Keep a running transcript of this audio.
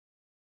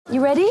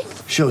You ready?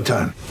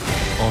 Showtime.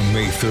 On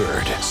May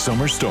 3rd,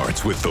 summer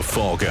starts with The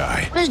Fall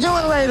Guy. Let's do it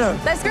later.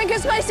 Let's drink a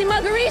spicy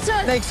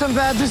margarita. Make some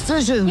bad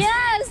decisions.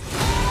 Yes!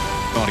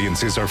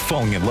 Audiences are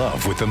falling in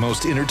love with the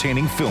most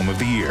entertaining film of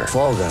the year.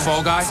 Fall Guy.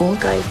 Fall Guy? Fall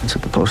guy. That's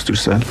what the poster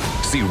said.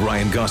 See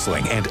Ryan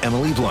Gosling and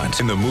Emily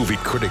Blunt in the movie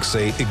critics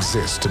say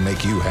exists to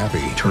make you happy.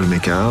 Trying to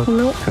make it out?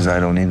 Nope. Because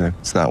I don't either.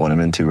 It's not what I'm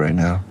into right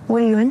now.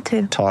 What are you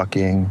into?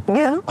 Talking.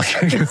 Yeah.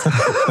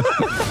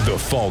 The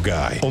Fall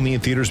Guy. Only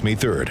in theaters May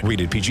 3rd.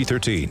 Rated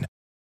PG-13.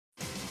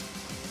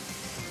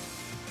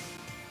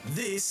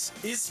 This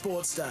is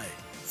Sports Day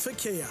for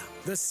Kia.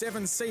 The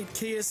 7-seat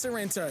Kia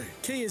Sorento,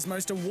 Kia's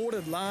most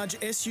awarded large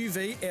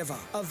SUV ever.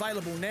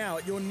 Available now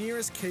at your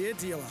nearest Kia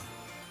dealer.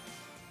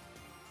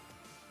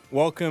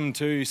 Welcome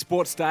to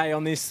Sports Day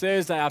on this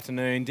Thursday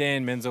afternoon.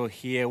 Dan Menzel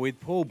here with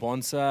Paul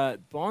Bonser.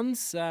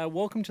 Bonds,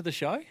 welcome to the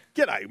show.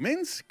 G'day,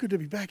 Menz. Good to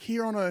be back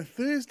here on a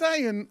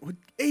Thursday, and we're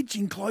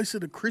edging closer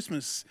to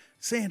Christmas.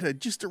 Santa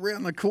just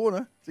around the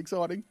corner. It's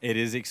exciting. It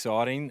is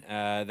exciting.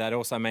 That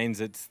also means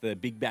it's the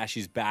Big Bash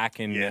is back,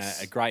 and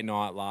Yes. a great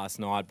night last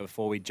night.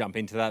 Before we jump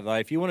into that, though,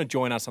 if you want to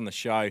join us on the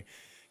show,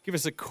 give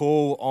us a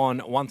call on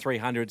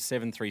 1300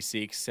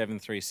 736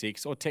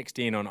 736 or text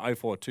in on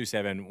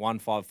 0427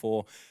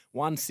 154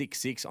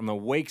 166 on the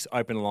Weeks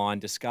Open line.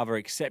 Discover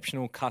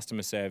exceptional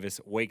customer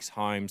service. Weeks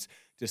Homes.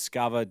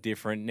 Discover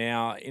different.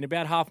 Now, in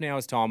about half an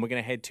hour's time, we're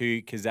going to head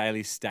to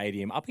Cazaly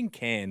Stadium up in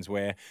Cairns,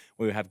 where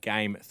we have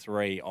Game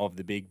 3 of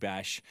the Big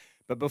Bash.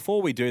 But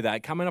before we do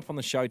that, coming up on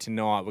the show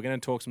tonight, we're going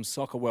to talk some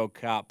Soccer World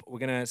Cup. We're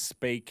going to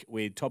speak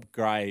with Top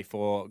Gray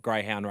for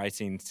Greyhound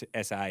Racing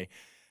SA.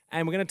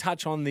 And we're going to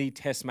touch on the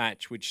test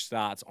match, which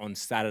starts on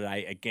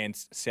Saturday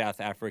against South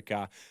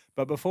Africa.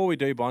 But before we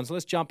do, Bonds,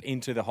 let's jump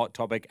into the hot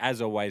topic.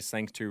 As always,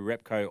 thanks to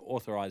Repco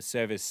Authorised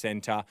Service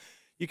Centre.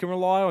 You can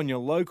rely on your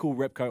local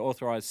Repco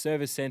Authorised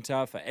Service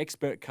Centre for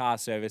expert car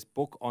service.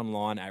 Book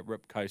online at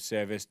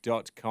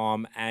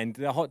repcoservice.com. And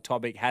the hot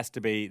topic has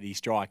to be the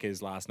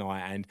Strikers last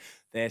night and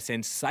their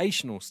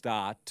sensational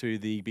start to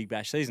the Big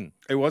Bash season.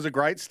 It was a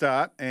great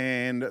start,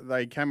 and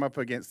they came up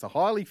against the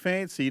highly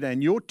fancied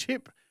and your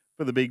tip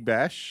for the Big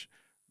Bash,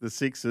 the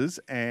Sixers,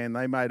 and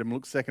they made them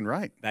look second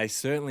rate. They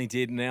certainly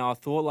did. Now, I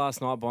thought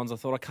last night, Bonds, I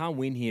thought I can't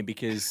win here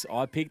because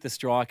I picked the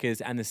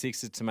Strikers and the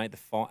Sixers to make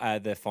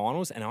the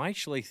finals, and I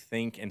actually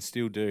think and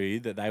still do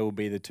that they will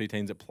be the two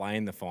teams that play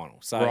in the final.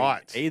 So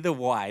Right. Either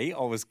way,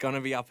 I was going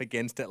to be up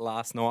against it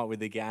last night with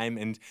the game,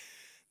 and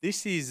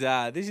this is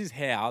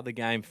how the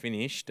game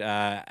finished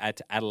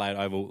at Adelaide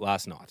Oval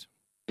last night.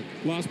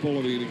 Last ball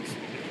of the innings.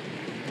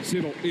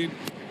 Siddle in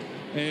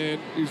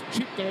and is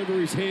chipped over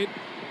his head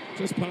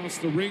just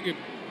past the ring, and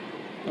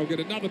they'll get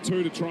another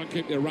two to try and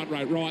keep their run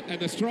rate right. And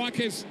the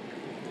Strikers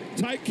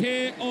take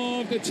care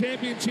of the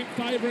championship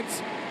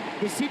favourites.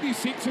 The Sydney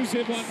Sixers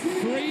have won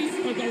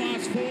 3 of the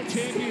last 4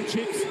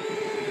 championships.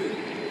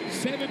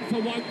 7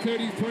 for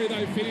 133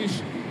 they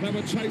finish. They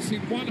were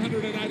chasing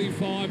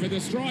 185, and the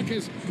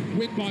Strikers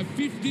win by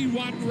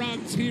 51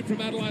 runs here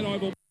from Adelaide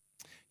Oval.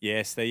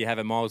 Yes, there you have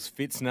it. Miles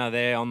Fitzner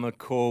there on the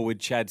call with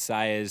Chad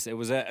Sayers. It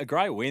was a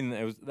great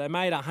win. They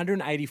made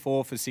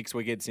 184 for 6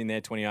 wickets in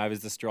their 20 overs,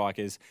 the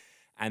Strikers.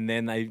 And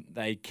then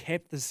they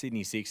kept the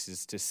Sydney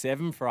Sixers to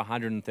 7 for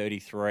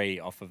 133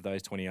 off of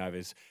those 20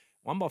 overs.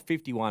 Won by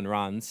 51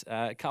 runs.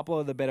 A couple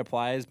of the better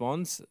players,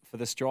 Bonds, for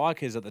the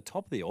Strikers at the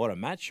top of the order.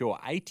 Matt Shaw,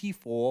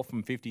 84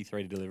 from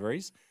 53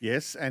 deliveries.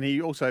 Yes, and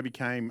he also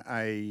became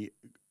a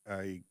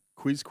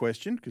quiz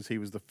question because he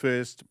was the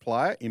first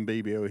player in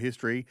BBL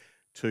history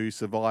to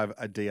survive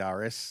a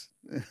DRS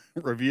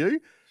review.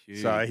 Huge.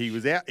 So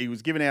he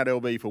was given out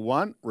LB for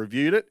 1,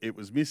 reviewed it, it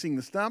was missing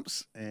the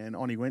stumps, and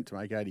on he went to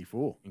make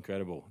 84.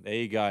 Incredible. There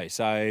you go.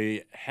 So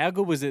how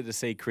good was it to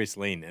see Chris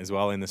Lynn as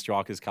well in the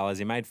Strikers colours?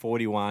 He made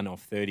 41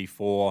 off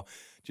 34,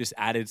 just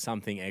added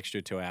something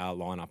extra to our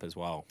lineup as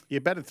well. Yeah,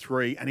 batted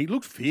 3, and he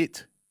looked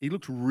fit. He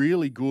looked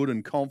really good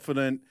and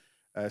confident,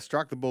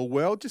 struck the ball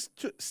well, just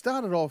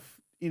started off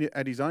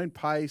at his own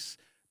pace,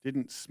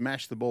 didn't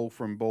smash the ball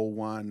from ball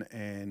 1,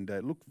 and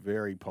looked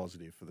very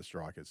positive for the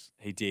Strikers.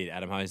 He did.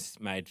 Adam Hose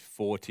made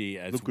 40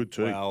 as Looked good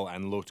too. well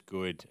and looked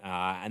good.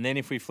 And then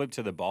if we flip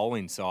to the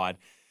bowling side,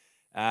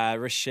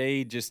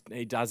 Rashid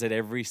he does it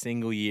every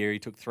single year. He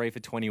took 3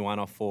 for 21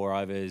 off 4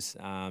 overs.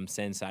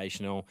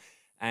 Sensational.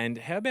 And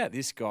how about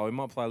this guy? We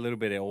might play a little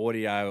bit of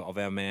audio of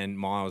our man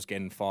Miles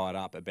getting fired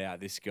up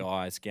about this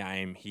guy's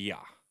game here.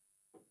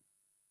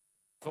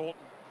 Thornton.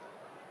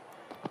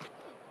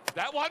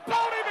 That one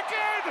bowled him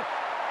again!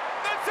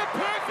 That's a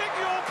perfect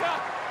Yorker!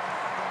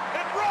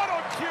 And right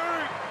on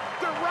cue,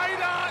 the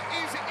radar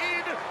is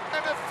in,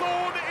 and the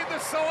thorn in the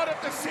side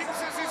of the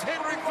Sixers is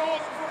Henry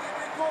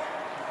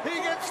Thornton.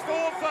 He gets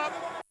 4 for...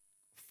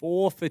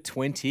 4 for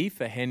 20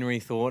 for Henry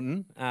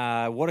Thornton.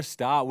 What a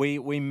start.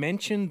 We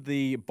mentioned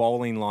the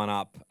bowling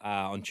lineup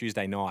on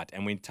Tuesday night,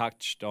 and we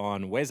touched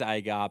on Wes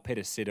Agar,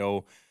 Peter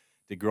Siddle,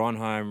 De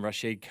Gronholm,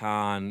 Rashid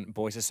Khan.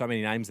 Boys, there's so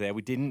many names there.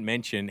 We didn't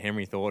mention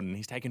Henry Thornton.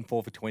 He's taken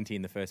 4 for 20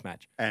 in the first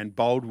match. And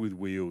bowled with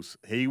wheels.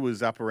 He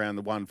was up around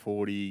the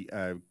 140,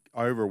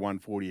 over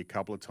 140 a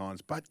couple of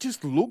times, but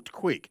just looked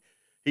quick.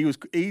 He was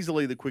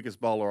easily the quickest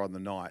bowler on the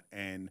night,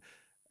 and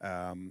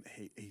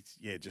he's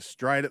just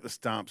straight at the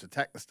stumps,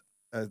 attacked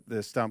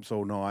the stumps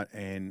all night,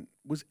 and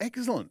was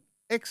excellent.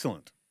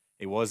 Excellent.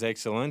 He was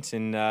excellent,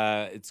 and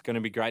it's going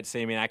to be great to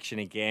see him in action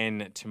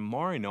again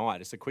tomorrow night.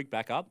 It's a quick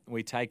backup.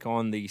 We take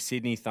on the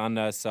Sydney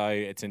Thunder, so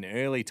it's an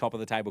early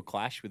top-of-the-table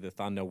clash with the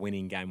Thunder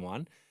winning Game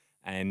 1.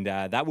 And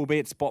that will be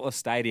at Spotless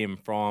Stadium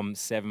from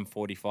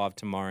 7:45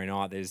 tomorrow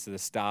night. There's the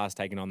Stars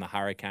taking on the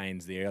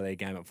Hurricanes, the earlier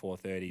game at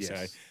 4:30. Yes.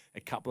 So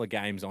a couple of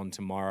games on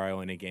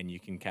tomorrow. And again, you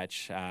can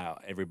catch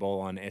every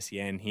ball on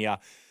SEN here.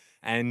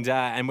 And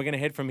we're going to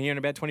head from here in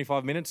about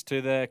 25 minutes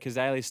to the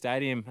Kazali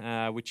Stadium,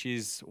 which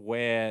is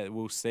where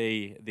we'll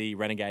see the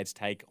Renegades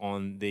take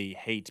on the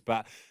Heat.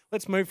 But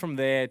let's move from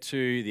there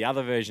to the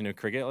other version of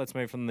cricket. Let's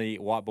move from the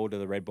white ball to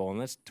the red ball, and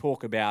let's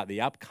talk about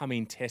the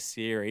upcoming Test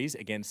series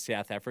against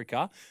South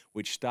Africa,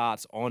 which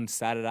starts on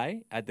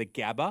Saturday at the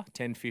Gabba,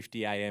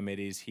 10:50 a.m. it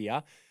is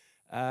here.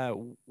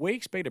 We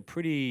expect a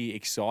pretty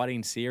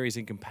exciting series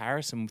in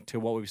comparison to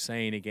what we've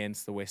seen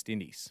against the West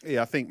Indies.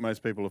 Yeah, I think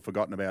most people have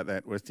forgotten about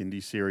that West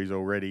Indies series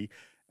already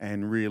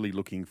and really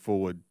looking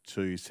forward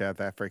to South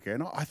Africa.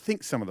 And I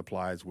think some of the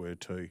players were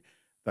too.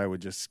 They were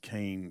just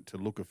keen to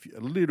look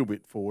a little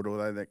bit forward,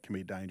 although that can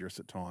be dangerous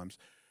at times.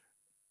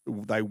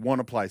 They want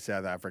to play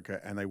South Africa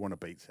and they want to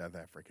beat South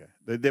Africa.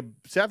 The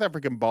South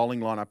African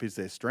bowling lineup is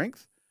their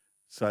strength,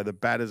 so the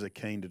batters are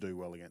keen to do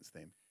well against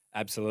them.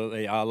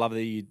 Absolutely. I love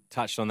that you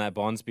touched on that,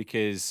 Bonds,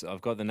 because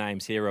I've got the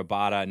names here,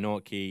 Rabada,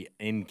 Nortje,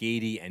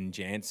 Ngidi and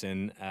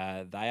Jansen.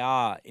 They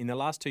are, in the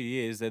last 2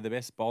 years, they're the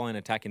best bowling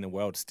attack in the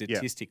world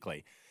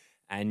statistically.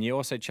 Yeah. And you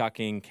also chuck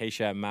in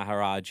Keisha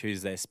Maharaj,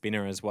 who's their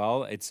spinner as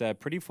well. It's a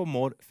pretty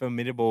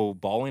formidable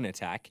bowling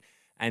attack.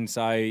 And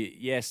so,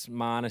 yes,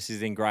 Marnus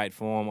is in great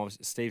form.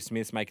 Steve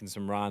Smith's making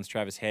some runs,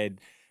 Travis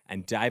Head,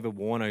 and David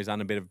Warner, who's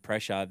under a bit of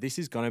pressure. This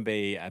is going to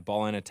be a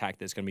bowling attack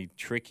that's going to be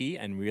tricky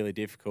and really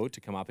difficult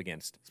to come up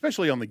against.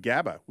 Especially on the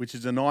Gabba, which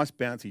is a nice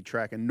bouncy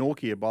track, and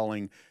Nortje are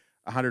bowling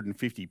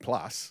 150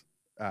 plus.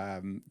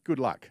 Good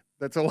luck.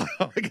 That's all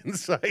I can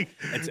say.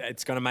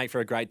 It's going to make for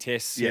a great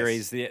Test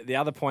series. Yes. The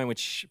other point,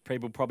 which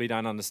people probably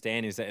don't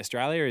understand, is that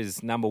Australia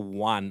is number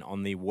 1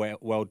 on the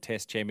World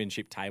Test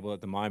Championship table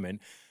at the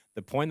moment.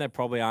 The point they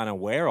probably aren't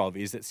aware of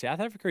is that South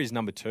Africa is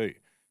number 2.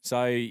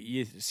 So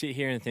you sit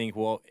here and think,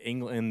 well,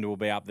 England will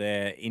be up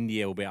there,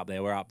 India will be up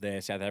there, we're up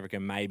there, South Africa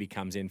maybe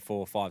comes in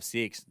 4, 5,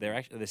 6. They're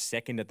actually the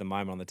second at the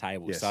moment on the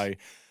table. Yes. So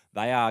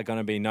they are going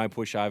to be no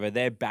pushover.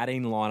 Their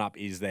batting lineup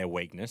is their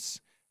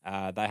weakness. They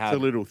have it's a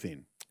little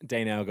thin.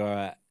 Dean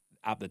Elgar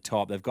up the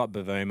top. They've got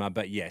Bavuma,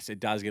 but yes, it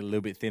does get a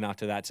little bit thin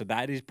after that. So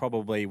that is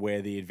probably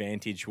where the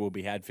advantage will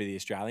be had for the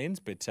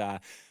Australians. But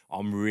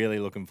I'm really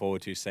looking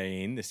forward to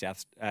seeing the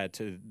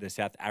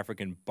South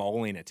African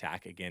bowling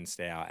attack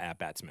against our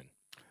batsmen.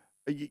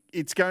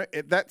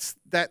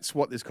 That's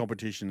what this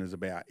competition is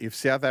about. If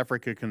South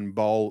Africa can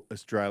bowl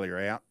Australia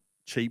out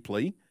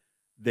cheaply,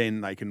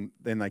 then they can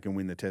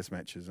win the Test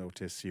matches or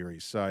Test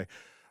series. So,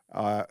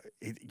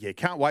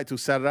 can't wait till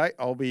Saturday.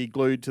 I'll be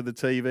glued to the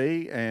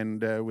TV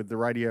and with the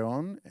radio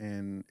on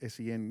and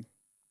SEN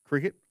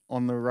cricket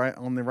on the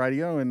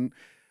radio and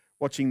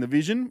watching the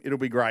vision. It'll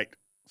be great.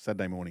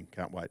 Saturday morning.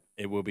 Can't wait.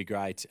 It will be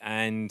great.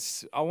 And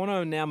I want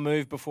to now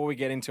move, before we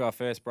get into our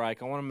first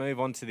break, I want to move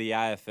on to the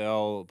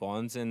AFL,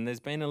 Bonds. And there's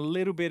been a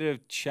little bit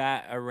of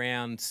chat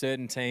around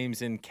certain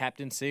teams and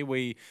captaincy.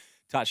 We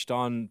touched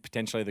on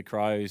potentially the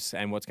Crows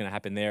and what's going to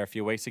happen there a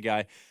few weeks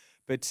ago.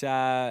 But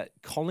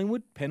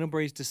Collingwood,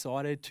 Pendlebury's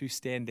decided to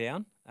stand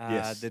down.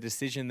 Yes. The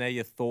decision there,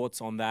 your thoughts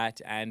on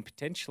that, and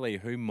potentially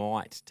who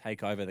might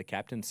take over the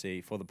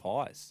captaincy for the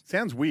Pies?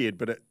 Sounds weird,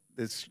 but it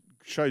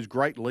shows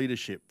great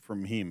leadership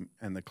from him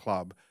and the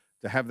club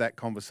to have that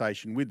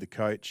conversation with the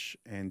coach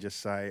and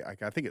just say,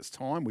 okay, I think it's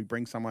time we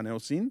bring someone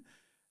else in.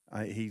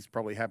 He's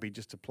probably happy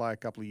just to play a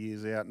couple of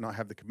years out, not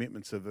have the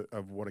commitments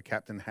of what a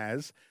captain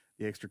has,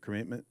 the extra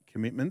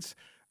commitments.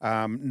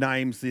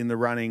 Names in the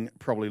running,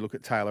 probably look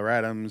at Taylor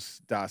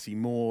Adams, Darcy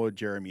Moore,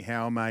 Jeremy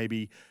Howe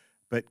maybe.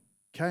 But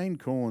Kane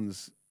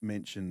Cornes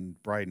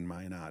mentioned Braden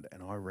Maynard,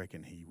 and I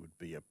reckon he would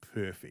be a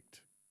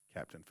perfect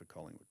captain for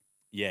Collingwood.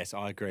 Yes,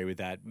 I agree with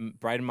that.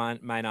 Braden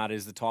Maynard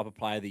is the type of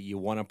player that you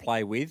want to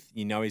play with.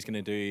 You know he's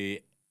going to do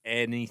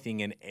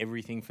anything and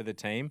everything for the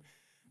team.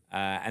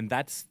 And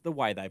that's the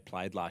way they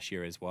played last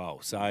year as well.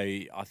 So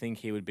I think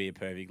he would be a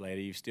perfect leader.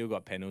 You've still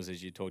got Pendles,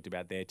 as you talked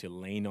about there, to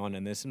lean on.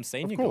 And there's some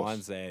senior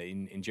guys there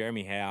in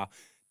Jeremy Howe,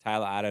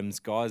 Taylor Adams,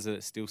 guys that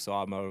are still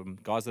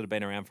guys that have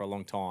been around for a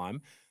long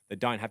time that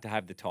don't have to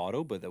have the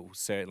title, but that will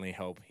certainly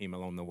help him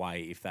along the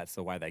way if that's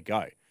the way they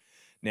go.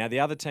 Now,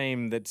 the other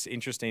team that's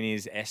interesting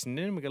is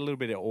Essendon. We've got a little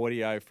bit of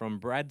audio from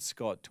Brad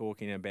Scott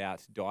talking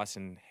about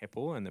Dyson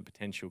Heppell and the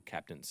potential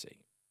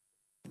captaincy.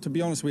 To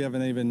be honest, we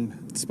haven't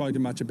even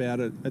spoken much about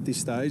it at this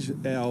stage.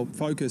 Our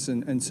focus,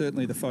 and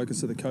certainly the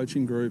focus of the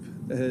coaching group,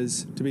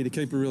 is to be to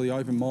keep a really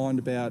open mind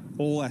about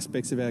all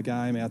aspects of our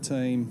game, our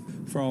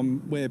team, from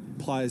where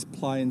players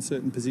play in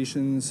certain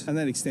positions, and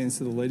that extends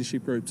to the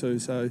leadership group too.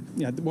 So,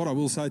 what I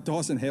will say,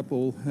 Dyson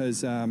Heppell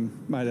has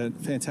made a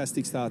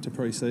fantastic start to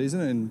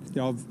pre-season, and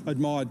I've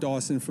admired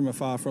Dyson from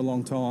afar for a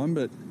long time,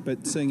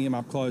 but seeing him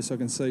up close, I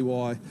can see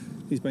why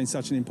he's been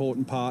such an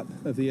important part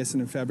of the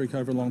Essendon fabric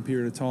over a long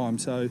period of time.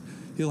 So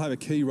he'll have a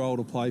key role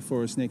to play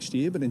for us next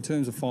year. But in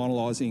terms of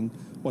finalising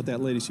what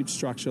that leadership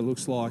structure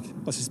looks like,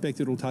 I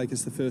suspect it'll take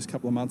us the first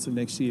couple of months of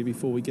next year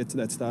before we get to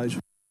that stage.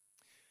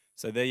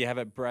 So there you have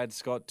it, Brad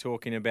Scott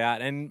talking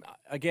about, and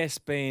I guess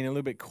being a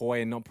little bit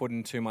coy and not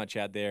putting too much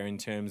out there in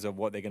terms of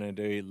what they're going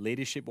to do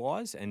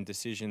leadership-wise and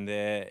decision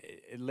there.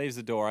 It leaves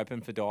the door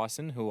open for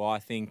Dyson, who I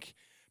think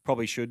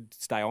probably should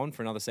stay on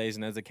for another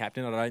season as a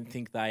captain. I don't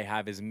think they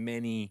have as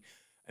many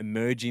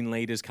emerging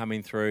leaders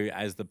coming through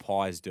as the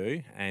Pies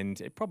do,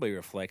 and it probably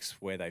reflects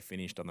where they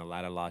finished on the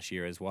ladder last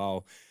year as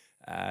well.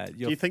 Do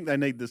you think they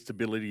need the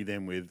stability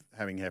then with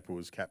having Heppell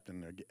as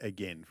captain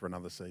again for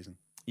another season?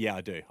 Yeah,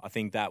 I do. I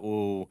think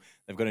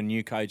they've got a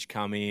new coach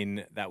come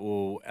in that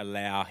will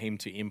allow him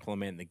to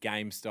implement the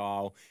game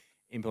style,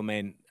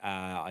 implement,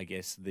 I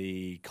guess,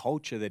 the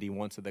culture that he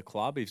wants at the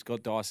club. He's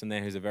got Dyson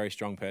there, who's a very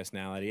strong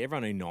personality.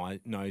 Everyone who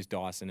knows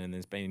Dyson, and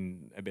there's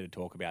been a bit of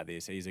talk about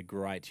this, he's a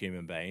great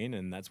human being,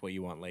 and that's what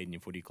you want leading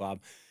your footy club.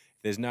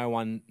 If there's no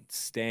one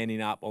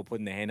standing up or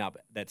putting their hand up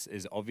that's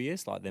as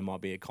obvious, like there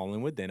might be at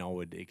Collingwood, then I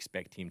would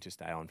expect him to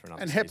stay on for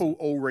another season. And Heppell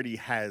already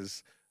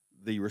has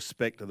the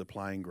respect of the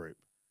playing group.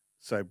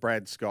 So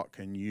Brad Scott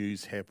can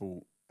use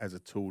Heppell as a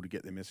tool to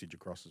get their message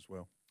across as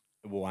well.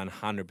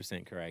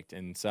 100% correct.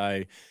 And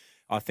so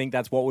I think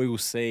that's what we will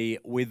see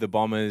with the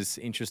Bombers.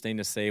 Interesting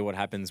to see what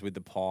happens with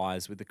the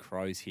Pies, with the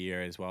Crows here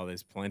as well.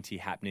 There's plenty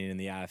happening in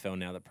the AFL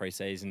now that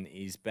pre-season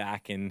is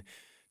back. And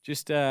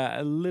just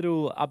a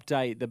little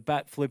update, the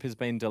bat flip has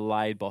been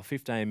delayed by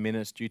 15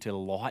 minutes due to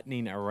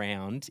lightning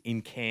around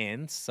in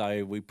Cairns.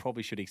 So we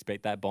probably should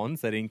expect that,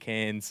 Bonds, that in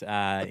Cairns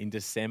in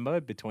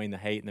December between the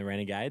Heat and the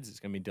Renegades, it's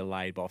going to be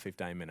delayed by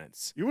 15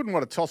 minutes. You wouldn't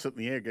want to toss it in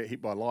the air, get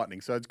hit by lightning.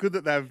 So it's good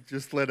that they've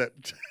just let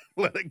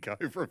it go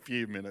for a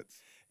few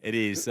minutes. It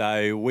is.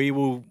 So we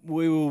will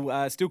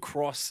still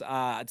cross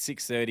at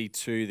 6:30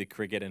 to the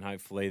cricket, and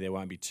hopefully there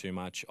won't be too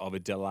much of a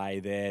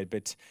delay there.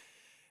 But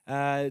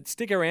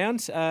stick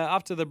around.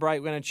 After the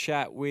break, we're going to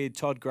chat with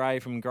Todd Gray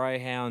from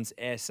Greyhounds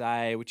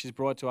SA, which is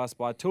brought to us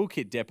by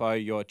Toolkit Depot,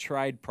 your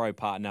trade pro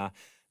partner.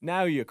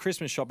 Now your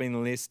Christmas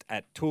shopping list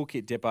at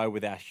Toolkit Depot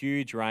with our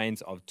huge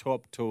range of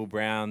top tool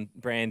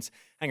brands.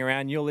 Hang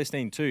around. You're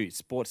listening to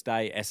Sports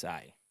Day SA.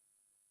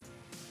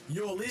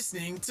 You're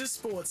listening to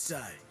Sports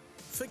Day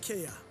for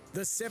Kia.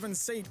 The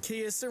 7-seat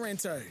Kia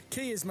Sorrento,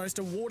 Kia's most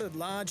awarded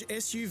large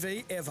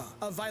SUV ever.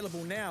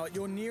 Available now at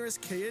your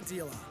nearest Kia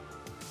dealer.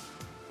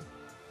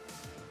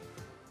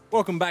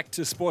 Welcome back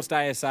to Sports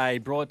Day SA,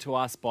 brought to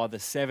us by the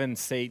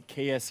 7-seat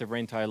Kia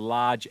Sorrento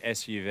large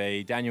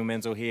SUV. Daniel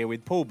Menzel here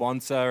with Paul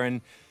Bonser.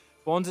 And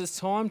Bonds, it's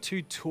time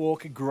to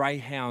talk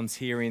greyhounds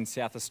here in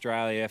South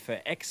Australia. For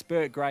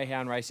expert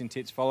greyhound racing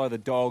tips, follow the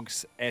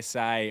Dogs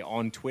SA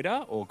on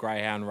Twitter or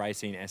Greyhound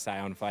Racing SA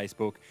on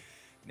Facebook.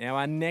 Now,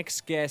 our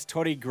next guest,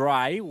 Toddy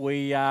Gray,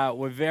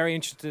 we're very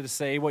interested to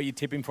see what you're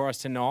tipping for us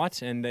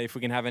tonight and if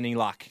we can have any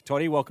luck.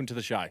 Toddy, welcome to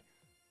the show.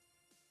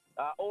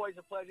 Always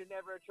a pleasure,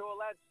 never a chore,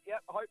 lads.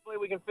 Yep, hopefully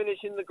we can finish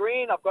in the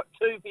green. I've got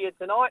two for you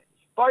tonight.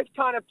 Both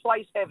kind of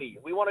place heavy.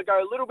 We want to go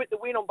a little bit the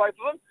win on both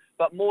of them,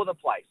 but more the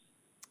place.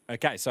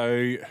 Okay,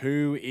 so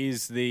who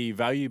is the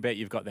value bet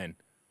you've got then?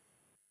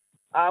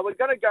 We're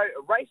going to go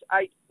race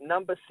 8,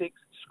 number 6,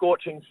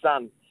 Scorching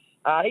Sun.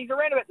 He's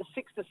around about the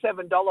 $6 to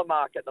 $7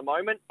 mark at the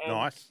moment. And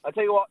nice. I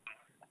tell you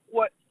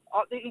what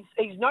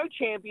he's no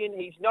champion,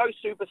 he's no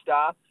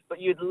superstar,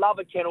 but you'd love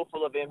a kennel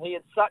full of him. He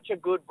is such a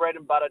good bread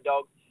and butter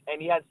dog,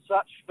 and he has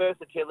such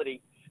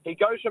versatility. He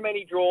goes from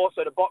any draw,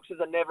 so the boxes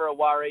are never a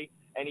worry,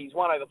 and he's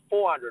won over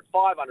 400,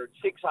 500,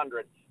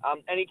 600,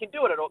 and he can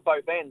do it at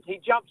both ends. He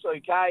jumps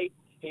okay,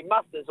 he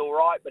musters all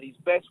right, but his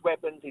best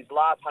weapon's his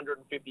last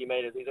 150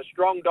 metres. He's a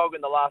strong dog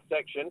in the last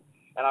section,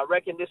 and I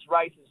reckon this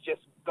race is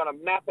just going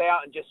to map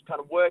out and just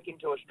kind of work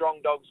into a strong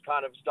dog's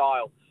kind of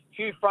style.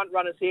 Few front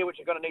runners here which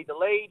are going to need to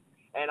lead,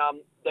 and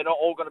they're not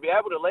all going to be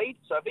able to lead.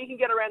 So if he can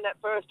get around that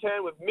first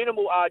turn with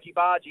minimal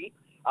argy-bargy,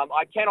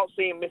 I cannot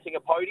see him missing a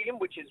podium,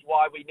 which is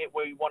why we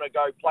want to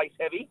go place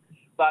heavy.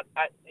 But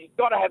he's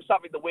got to have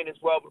something to win as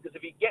well, because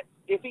if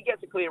he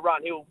gets a clear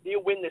run,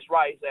 he'll win this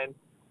race. And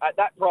at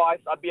that price,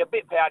 I'd be a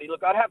bit pouty.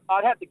 Look, I'd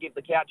have to give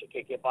the couch a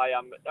kick if I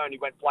only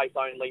went place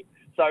only.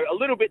 So a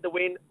little bit the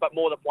win, but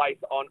more the place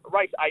on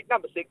race 8,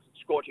 number 6,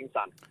 Scorching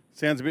Sun.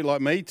 Sounds a bit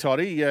like me,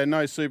 Toddy.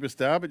 No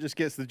superstar, but just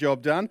gets the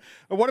job done.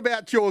 And what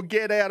about your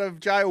get out of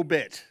jail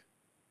bet?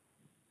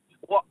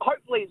 Well,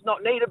 hopefully it's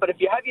not needed, but if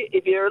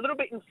you're a little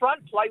bit in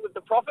front, play with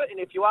the profit, and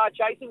if you are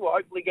chasing, we'll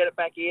hopefully get it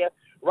back here.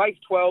 Race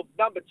 12,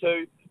 number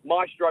 2,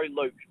 Maestro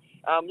Luke.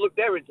 Look,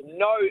 there is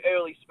no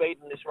early speed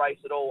in this race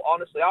at all.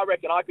 Honestly, I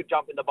reckon I could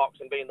jump in the box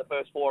and be in the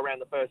first 4 around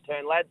the first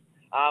turn, lads.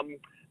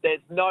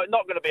 There's not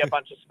going to be a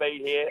bunch of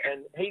speed here,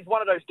 and he's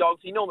one of those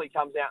dogs. He normally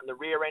comes out in the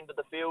rear end of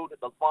the field at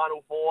the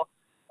final 4.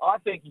 I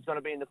think he's going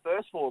to be in the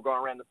first 4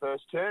 going around the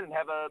first turn and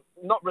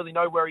not really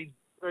know where he's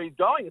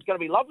going. It's going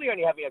to be lovely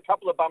only having a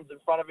couple of bums in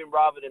front of him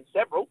rather than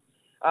several.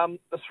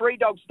 The 3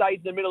 dog stays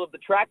in the middle of the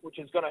track, which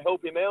is going to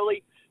help him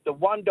early. The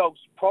 1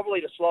 dog's probably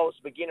the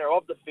slowest beginner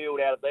of the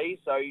field out of these,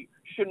 so you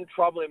shouldn't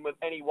trouble him with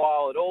any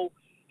while at all.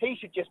 He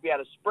should just be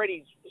able to spread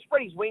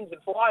his wings and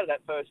fly to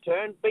that first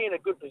turn, be in a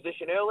good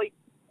position early,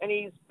 and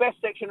his best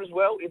section as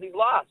well is his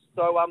last.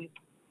 So,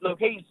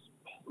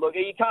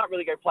 you can't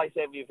really go place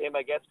heavy with him,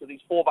 I guess, because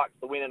he's $4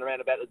 to win and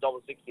around about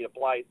 $1.60 to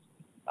place.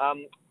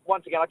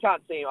 Once again,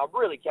 I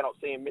really cannot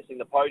see him missing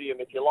the podium.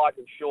 If you like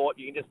him short,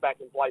 you can just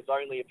back in place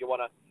only if you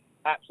want an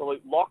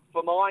absolute lock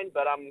for mine.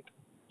 But,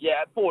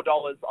 at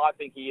 $4, I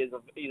think he's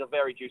a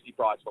very juicy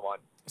price for mine.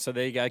 So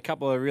there you go. A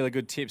couple of really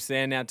good tips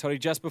there. Now, Toddy,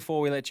 just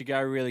before we let you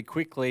go really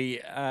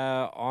quickly,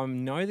 I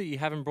know that you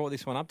haven't brought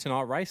this one up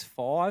tonight. Race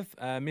 5,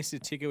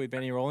 Mr. Ticket with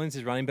Benny Rawlins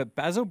is running, but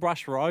Basil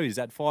Brush Rose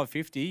at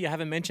 $5.50. You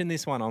haven't mentioned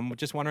this one. I'm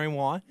just wondering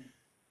why.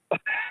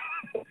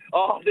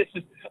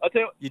 I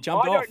tell you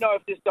jumped off.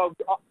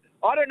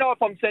 I don't know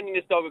if I'm sending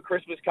this dog a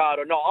Christmas card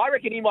or not. I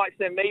reckon he might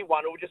send me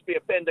one. It will just be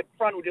the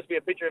front will just be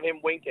a picture of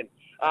him winking.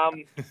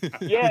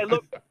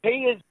 Look,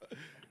 he is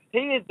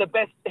the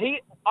best.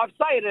 I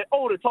say it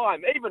all the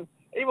time. Even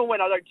when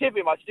I don't tip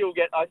him,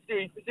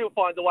 he still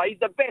finds a way. He's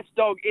the best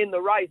dog in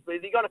the race. But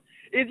is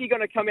he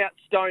gonna come out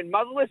stone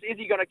muzzleless? Is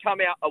he gonna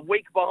come out a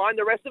week behind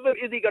the rest of them?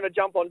 Is he gonna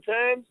jump on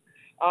turns?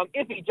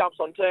 If he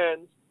jumps on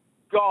turns,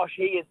 gosh,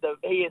 he is the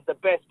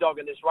best dog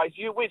in this race.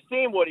 We've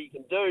seen what he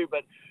can do,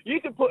 but you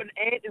can put an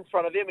ant in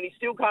front of him and he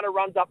still kind of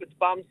runs up its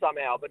bum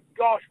somehow. But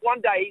gosh,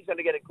 one day he's going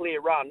to get a clear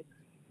run,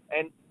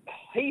 and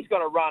he's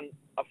going to run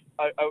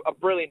a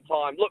brilliant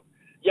time. Look,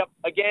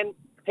 again,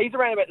 he's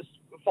around about the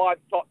 $5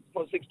 or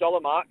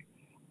 $6 mark.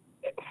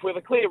 With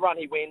a clear run,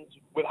 he wins.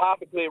 With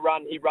half a clear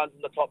run, he runs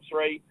in the top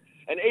 3.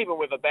 And even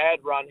with a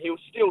bad run, he'll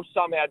still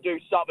somehow do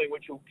something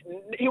which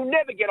he'll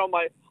never get on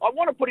my... I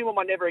want to put him on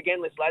my never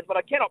again list, lads, but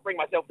I cannot bring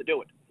myself to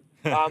do it.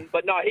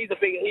 But no, he is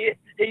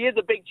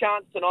a big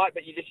chance tonight,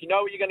 but you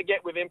know what you're going to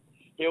get with him.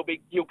 He'll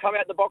come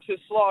out the boxes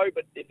slow,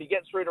 but if he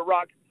gets through to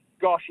ruck,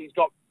 gosh, he's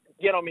got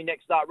Get On Me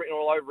Next Start written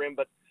all over him.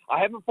 But I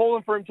haven't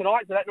fallen for him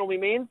tonight, so that normally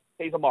means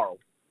he's a moral.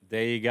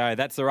 There you go.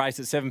 That's the race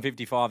at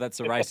 7:55. That's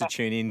the race to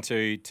tune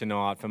into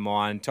tonight for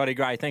mine. Toddy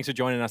Gray, thanks for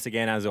joining us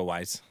again, as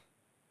always.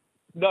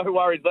 No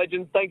worries,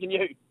 legends. Thanking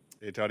you.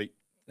 Yeah, Toddy.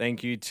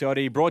 Thank you,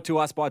 Toddy. Brought to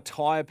us by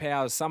Tyre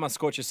Power's Summer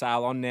Scorcher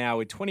Sale on now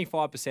with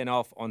 25%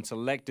 off on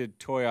selected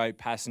Toyo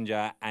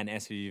passenger and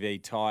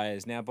SUV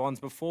tyres. Now, Bonds,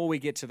 before we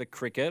get to the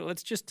cricket,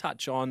 let's just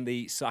touch on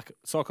the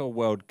Soccer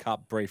World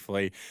Cup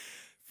briefly.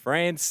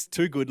 France,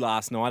 too good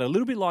last night. A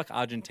little bit like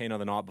Argentina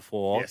the night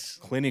before. Yes.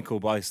 Clinical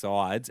both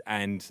sides,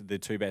 and the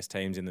 2 best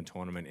teams in the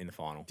tournament in the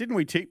final. Didn't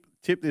we tip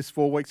this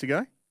 4 weeks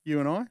ago, you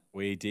and I?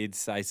 We did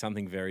say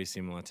something very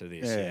similar to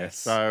this, Yeah. yes.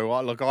 So,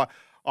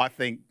 I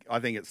think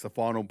it's the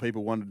final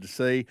people wanted to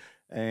see,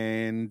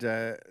 and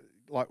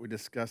like we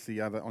discussed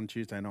on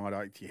Tuesday night,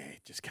 I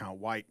just can't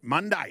wait.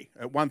 Monday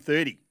at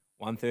 1:30.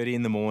 1:30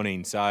 in the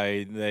morning.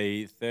 So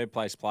the third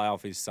place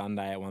playoff is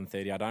Sunday at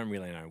 1:30. I don't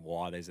really know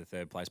why there's a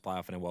third place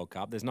playoff in a World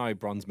Cup. There's no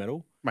bronze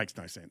medal. Makes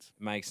no sense.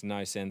 Makes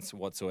no sense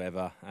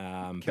whatsoever.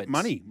 But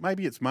money.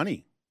 Maybe it's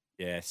money.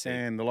 Yes.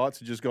 And the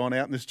lights are just gone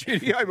out in the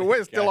studio, but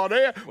we're still on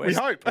air. We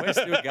hope. We're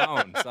still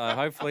going. So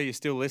hopefully you're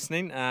still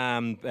listening.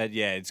 But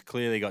yeah, it's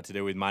clearly got to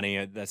do with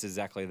money. That's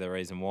exactly the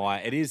reason why.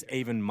 It is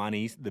even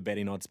money, the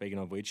betting odds, speaking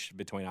of which,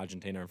 between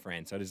Argentina and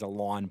France. So it is a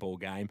line ball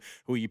game.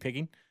 Who are you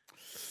picking?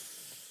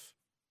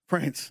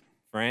 France.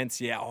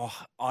 France, yeah. Oh,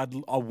 I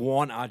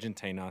want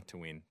Argentina to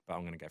win, but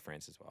I'm going to go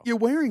France as well. You're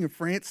wearing a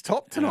France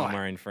top tonight. I'm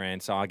wearing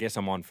France, so I guess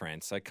I'm on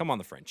France. So come on,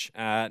 the French.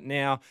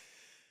 Now,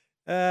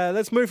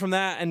 let's move from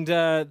that. And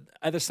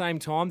at the same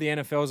time, the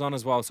NFL's on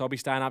as well. So I'll be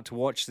staying up to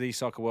watch the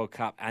Soccer World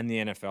Cup and the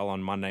NFL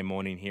on Monday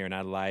morning here in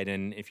Adelaide.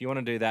 And if you want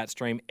to do that,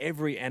 stream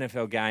every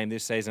NFL game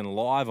this season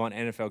live on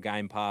NFL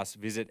Game Pass.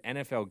 Visit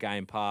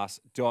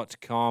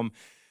nflgamepass.com.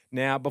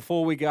 Now,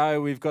 before we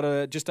go, we've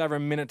got just over a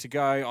minute to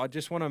go. I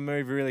just want to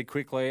move really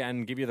quickly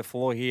and give you the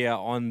floor here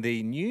on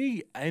the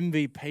new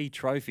MVP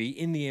trophy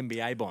in the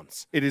NBA,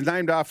 Bonds. It is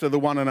named after the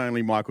one and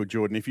only Michael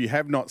Jordan. If you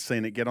have not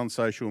seen it, get on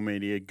social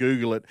media,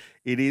 Google it.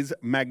 It is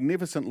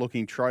magnificent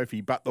looking trophy,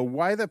 but the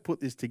way they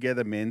put this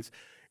together, men's,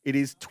 it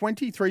is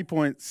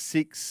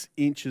 23.6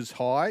 inches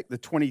high, the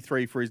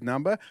 23 for his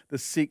number, the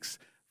 6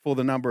 for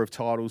the number of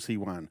titles he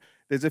won.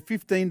 There's a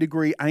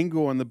 15-degree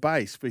angle on the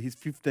base for his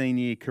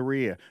 15-year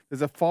career.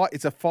 It's a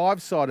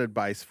 5-sided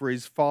base for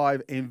his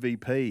 5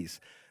 MVPs.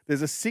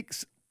 There's a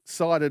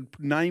 6-sided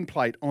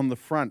nameplate on the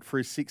front for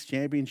his 6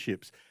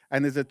 championships.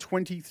 And there's a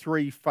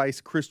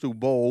 23-face crystal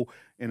ball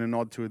in a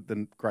nod to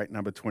the great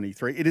number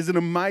 23. It is an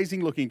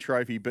amazing-looking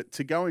trophy, but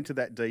to go into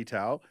that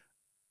detail,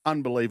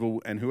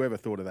 unbelievable. And whoever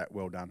thought of that,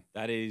 well done.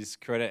 That is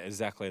credit,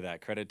 exactly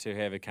that. Credit to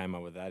whoever came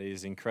up with that. It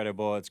is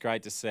incredible. It's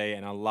great to see,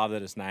 and I love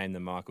that it's named the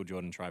Michael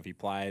Jordan Trophy.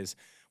 Players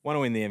want to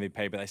win the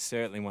MVP, but they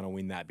certainly want to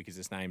win that because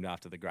it's named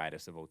after the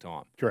greatest of all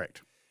time.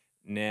 Correct.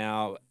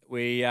 Now,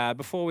 we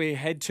before we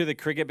head to the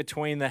cricket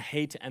between the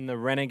Heat and the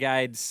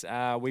Renegades,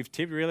 we've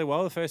tipped really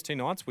well the first two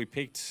nights. I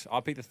picked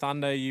the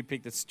Thunder, you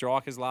picked the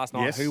Strikers last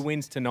night. Yes. Who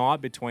wins tonight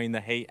between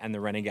the Heat and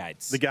the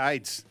Renegades? The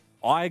Gades.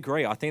 I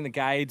agree. I think the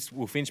Gades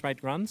will Finch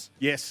make runs.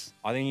 Yes.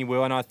 I think he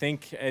will, and I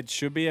think it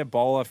should be a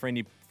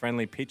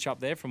bowler-friendly pitch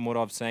up there from what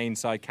I've seen.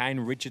 So Kane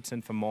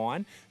Richardson for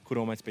mine could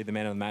almost be the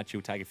man of the match.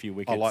 He'll take a few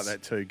wickets. I like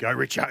that too. Go,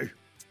 Richo.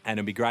 And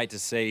it'll be great to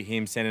see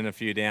him sending a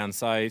few down.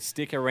 So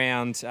stick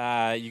around.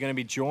 You're going to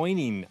be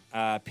joining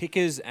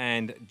Pickers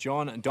and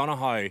John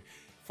Donahoe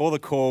for the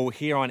call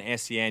here on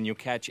SEN. You'll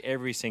catch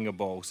every single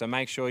ball. So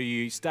make sure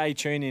you stay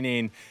tuning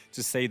in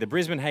to see the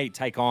Brisbane Heat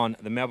take on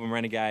the Melbourne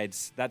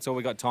Renegades. That's all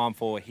we got time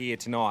for here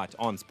tonight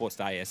on Sports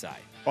Day SA.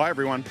 Bye,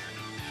 everyone.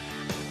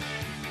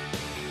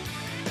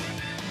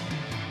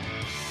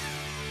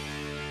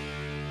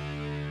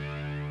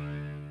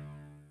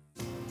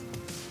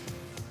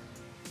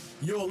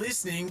 You're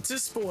listening to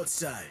Sports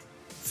Day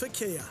for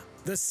Kia.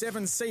 The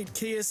 7-seat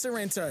Kia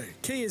Sorrento,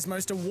 Kia's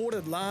most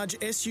awarded large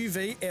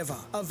SUV ever.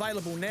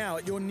 Available now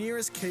at your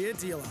nearest Kia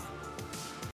dealer.